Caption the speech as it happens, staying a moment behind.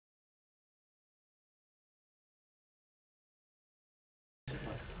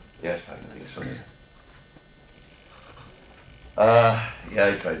Yes, I think so. Yeah,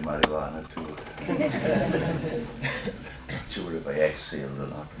 I tried marijuana too. Not sure if I exhaled or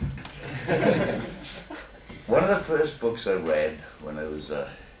not. One of the first books I read when I was a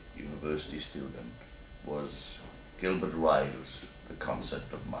university student was Gilbert Ryle's The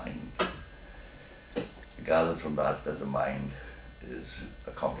Concept of Mind. I gathered from that the mind is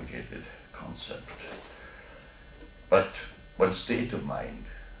a complicated concept. But one's state of mind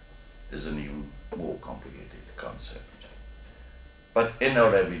is an even more complicated concept. But in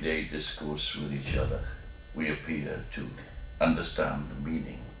our everyday discourse with each other, we appear to understand the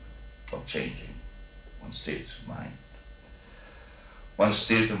meaning of changing one's state of mind. One's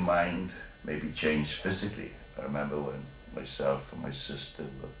state of mind may be changed physically. I remember when myself and my sister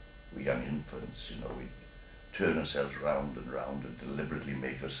were young infants, we'd turn ourselves round and deliberately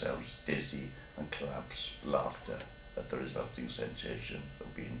make ourselves dizzy and collapse laughter at the resulting sensation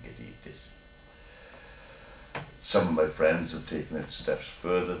of being giddy dizzy. Some of my friends have taken it steps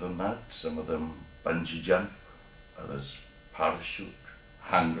further than that. Some of them bungee jump, others parachute,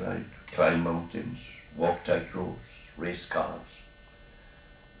 hang glide, climb mountains, walk tight ropes, race cars,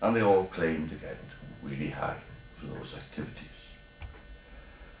 and they all claim to get really high for those activities.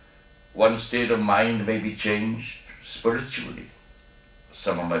 One state of mind may be changed spiritually.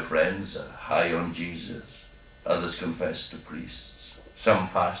 Some of my friends are high on Jesus, others confess to priests, some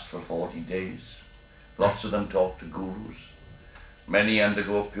fast for 40 days. Lots of them talk to gurus. Many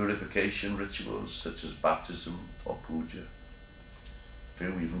undergo purification rituals such as baptism or puja. Few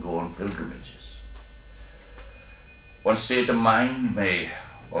even go on pilgrimages. One state of mind may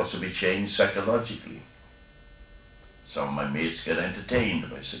also be changed psychologically. Some of my mates get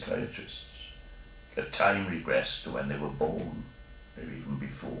entertained by psychiatrists, get time regressed to when they were born, maybe even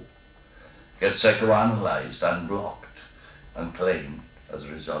before, get psychoanalyzed, unblocked, and claimed as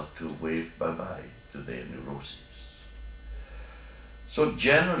a result to have waved bye-bye to their neuroses. So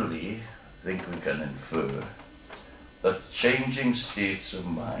generally, I think we can infer that changing states of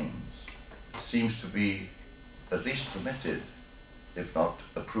minds seems to be at least permitted, if not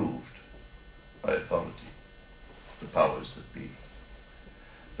approved, by authority, the powers that be.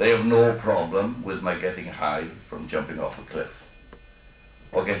 They have no problem with my getting high from jumping off a cliff,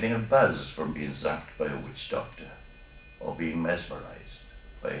 or getting a buzz from being zapped by a witch doctor, or being mesmerized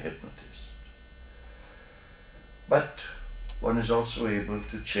by a hypnotist. But one is also able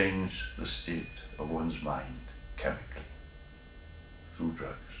to change the state of one's mind chemically, through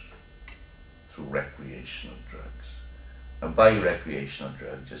drugs, through recreational drugs. And by recreational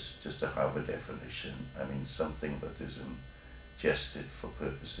drug, just to have a definition, I mean something that is ingested for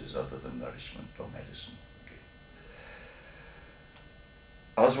purposes other than nourishment or medicine. Okay.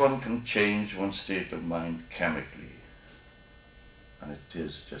 As one can change one's state of mind chemically, and it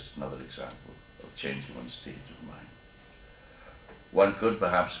is just another example of changing one's state of mind, one could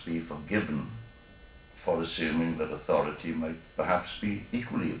perhaps be forgiven for assuming that authority might perhaps be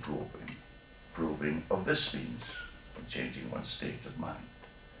equally approving of this means of changing one's state of mind.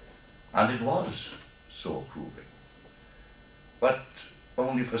 And it was so approving, but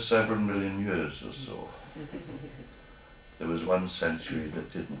only for several million years or so. There was one century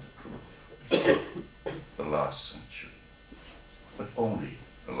that didn't approve, the last century, but only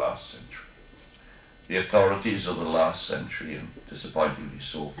the last century. The authorities of the last century, and disappointingly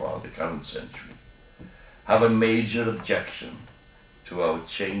so far the current century, have a major objection to our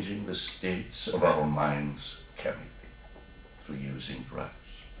changing the states of our minds chemically through using drugs.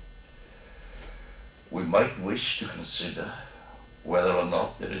 We might wish to consider whether or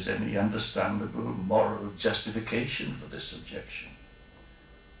not there is any understandable moral justification for this objection.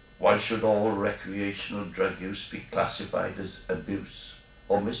 Why should all recreational drug use be classified as abuse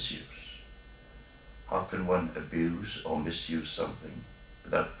or misuse? How can one abuse or misuse something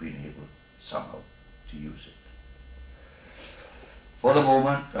without being able somehow to use it? For the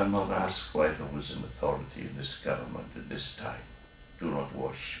moment, I'm not asked why those in authority in this government at this time do not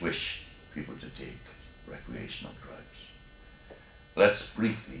wish people to take recreational drugs. Let's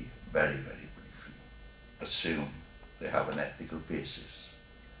briefly, very, very briefly, assume they have an ethical basis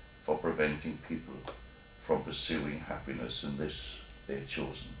for preventing people from pursuing happiness in this their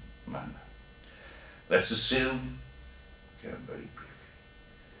chosen manner. Let's assume, again very briefly,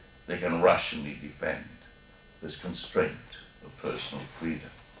 they can rationally defend this constraint of personal freedom.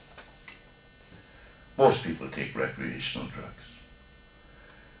 Most people take recreational drugs,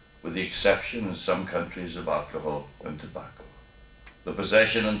 with the exception in some countries of alcohol and tobacco. The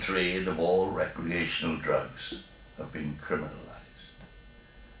possession and trade of all recreational drugs have been criminalized.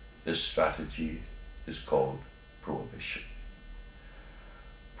 This strategy is called prohibition.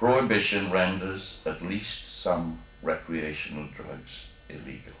 Prohibition renders at least some recreational drugs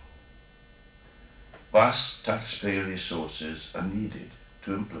illegal. Vast taxpayer resources are needed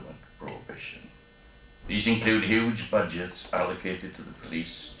to implement prohibition. These include huge budgets allocated to the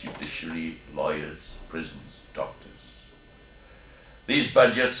police, judiciary, lawyers, prisons, doctors. These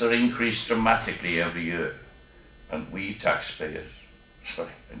budgets are increased dramatically every year, and you taxpayers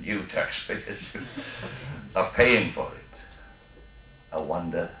are paying for it. I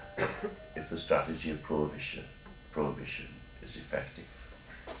wonder if the strategy of prohibition is effective.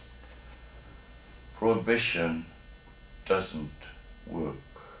 Prohibition doesn't work.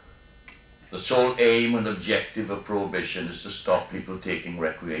 The sole aim and objective of prohibition is to stop people taking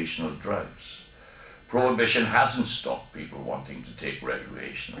recreational drugs. Prohibition hasn't stopped people wanting to take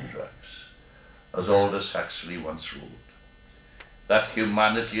recreational drugs. As Aldous Huxley once wrote, that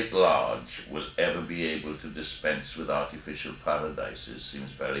humanity at large will ever be able to dispense with artificial paradises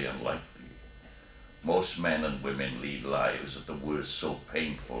seems very unlikely. Most men and women lead lives at the worst so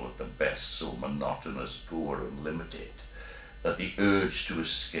painful, at the best so monotonous, poor and limited, that the urge to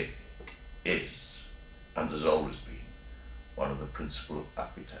escape is, and has always been, one of the principal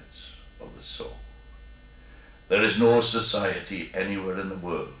appetites of the soul. There is no society anywhere in the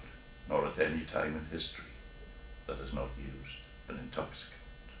world, nor at any time in history, that has not used an intoxicant.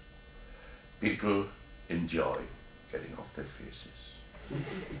 People enjoy getting off their faces.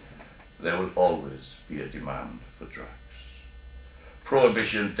 There will always be a demand for drugs.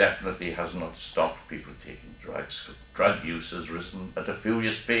 Prohibition definitely has not stopped people taking drugs. Drug use has risen at a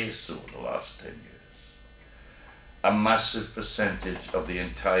furious pace over the last 10 years. A massive percentage of the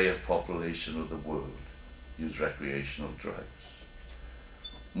entire population of the world use recreational drugs.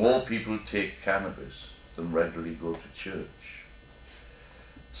 More people take cannabis than regularly go to church.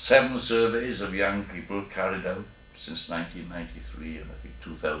 7 surveys of young people carried out since 1993 and I think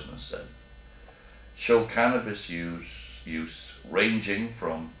 2007 show cannabis use ranging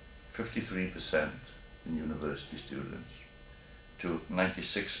from 53% in university students to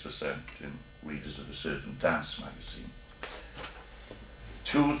 96% in readers of a certain dance magazine.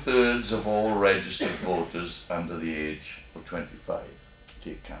 2/3 of all registered voters under the age of 25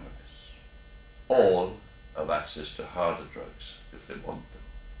 take cannabis. All have access to harder drugs if they want them.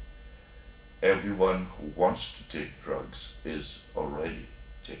 Everyone who wants to take drugs is already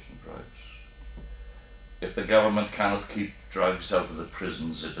taking drugs. If the government cannot keep drugs out of the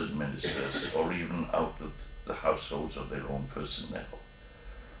prisons it administers, or even out of the households of their own personnel,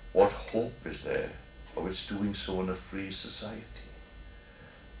 what hope is there of its doing so in a free society?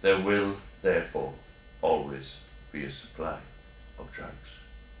 There will, therefore, always be a supply of drugs,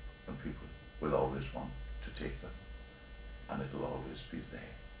 and people will always want to take them, and it will always be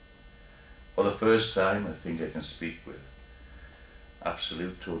there. For the first time, I think I can speak with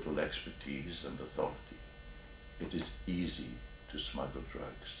absolute total expertise and authority. It is easy to smuggle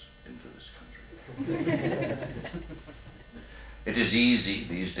drugs into this country. It is easy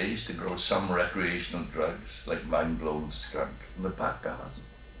these days to grow some recreational drugs like mind-blown skunk in the back garden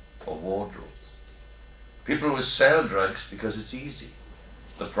or wardrobes. People will sell drugs because it's easy.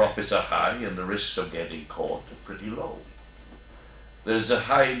 The profits are high and the risks of getting caught are pretty low. There is a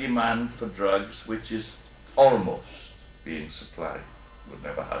high demand for drugs which is almost being supplied, but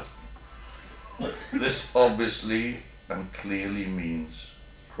never has been. This obviously and clearly means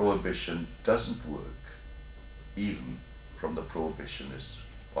prohibition doesn't work, even from the prohibitionist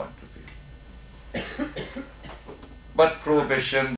point of view. But prohibition